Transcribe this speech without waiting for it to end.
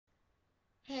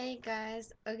Hey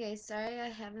guys, okay, sorry I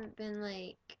haven't been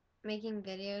making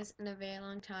videos in a very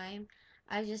long time.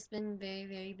 I've just been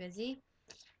very busy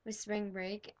with spring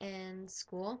break and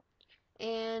school.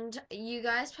 And you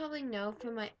guys probably know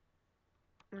from my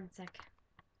one sec.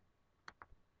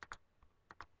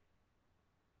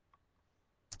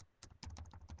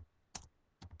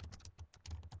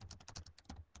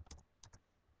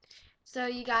 So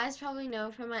you guys probably know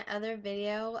from my other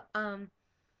video,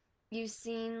 you've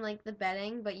seen like the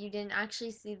bedding, but you didn't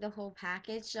actually see the whole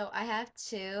package. So I have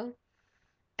two.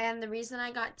 And the reason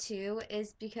I got two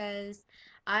is because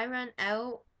I run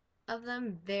out of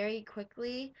them very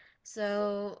quickly.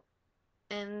 So,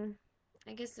 and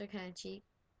I guess they're kind of cheap,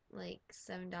 like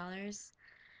 $7.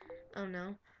 Oh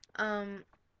no. Um,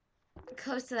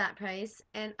 Close to that price.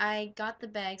 And I got the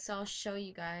bag, so I'll show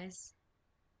you guys.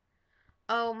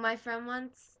 Oh, my friend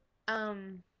wants,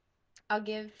 um, I'll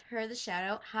give her the shout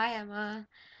out. Hi, Emma.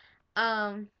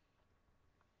 Um,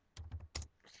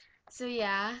 so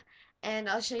yeah, and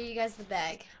I'll show you guys the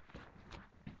bag.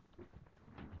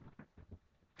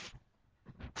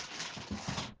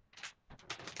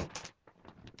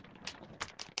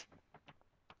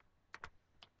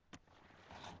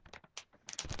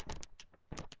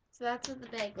 So that's what the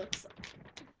bag looks like.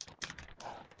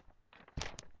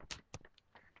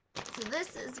 So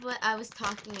this is what I was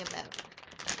talking about.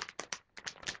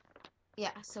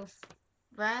 Yeah, so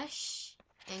fresh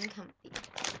and comfy.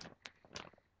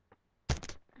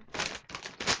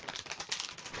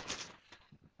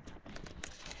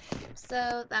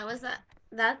 So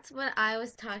that's what I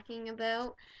was talking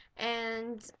about.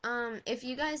 And if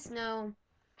you guys know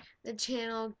the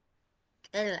channel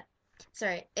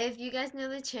if you guys know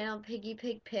the channel Piggy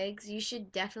Pig Pigs, you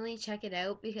should definitely check it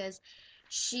out because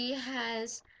she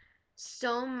has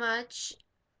so much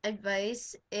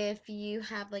advice if you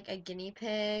have like a guinea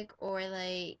pig or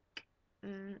a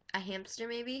hamster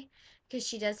maybe, because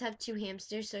she does have two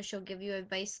hamsters, so she'll give you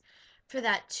advice for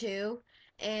that too.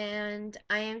 And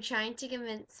I am trying to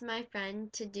convince my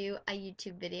friend to do a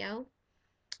YouTube video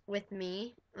with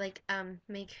me,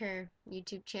 make her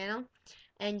YouTube channel.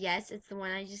 And yes, it's the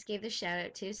one I just gave the shout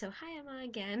out to. So hi Emma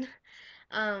again.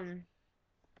 Um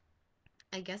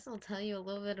I guess I'll tell you a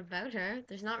little bit about her.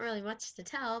 There's not really much to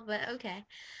tell, but okay.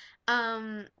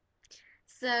 Um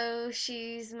so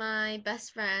she's my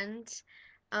best friend.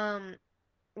 Um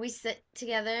we sit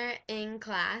together in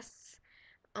class.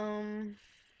 Um,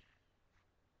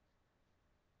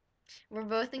 we're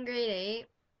both in grade 8.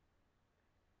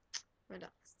 What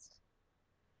else?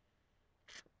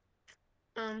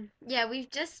 Yeah, we've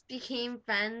just became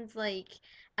friends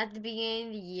at the beginning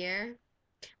of the year.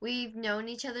 We've known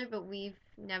each other, but we've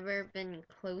never been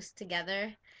close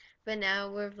together. But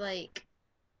now we're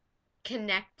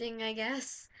connecting, I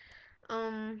guess.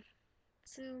 Um,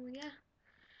 so yeah.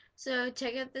 So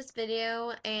check out this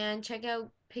video and check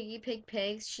out Piggy Pig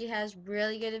Pigs. She has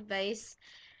really good advice.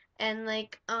 And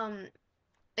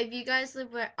if you guys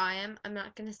live where I am, I'm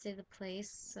not gonna say the place,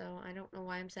 so I don't know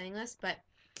why I'm saying this, but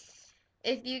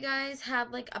if you guys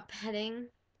have like a petting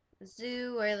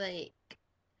zoo or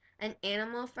an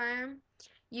animal farm,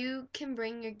 you can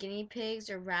bring your guinea pigs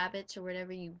or rabbits or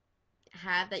whatever you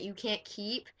have that you can't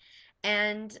keep,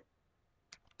 and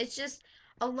it's just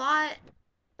a lot,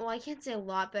 well, I can't say a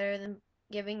lot better than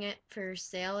giving it for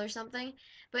sale or something,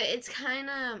 but it's kind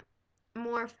of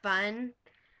more fun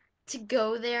to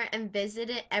go there and visit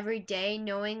it every day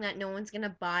knowing that no one's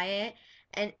gonna buy it,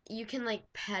 and you can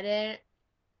pet it,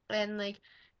 and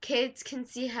kids can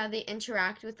see how they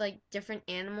interact with different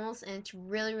animals, and it's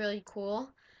really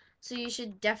cool. So you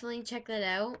should definitely check that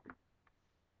out.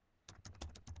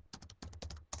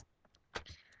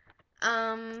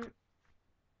 um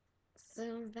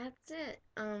so that's it.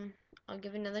 I'll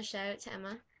give another shout out to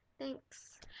Emma.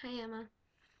 Thanks. Hi Emma.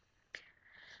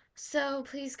 So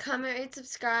please comment, rate,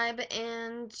 subscribe,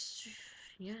 and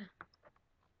yeah,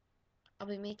 I'll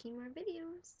be making more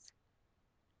videos.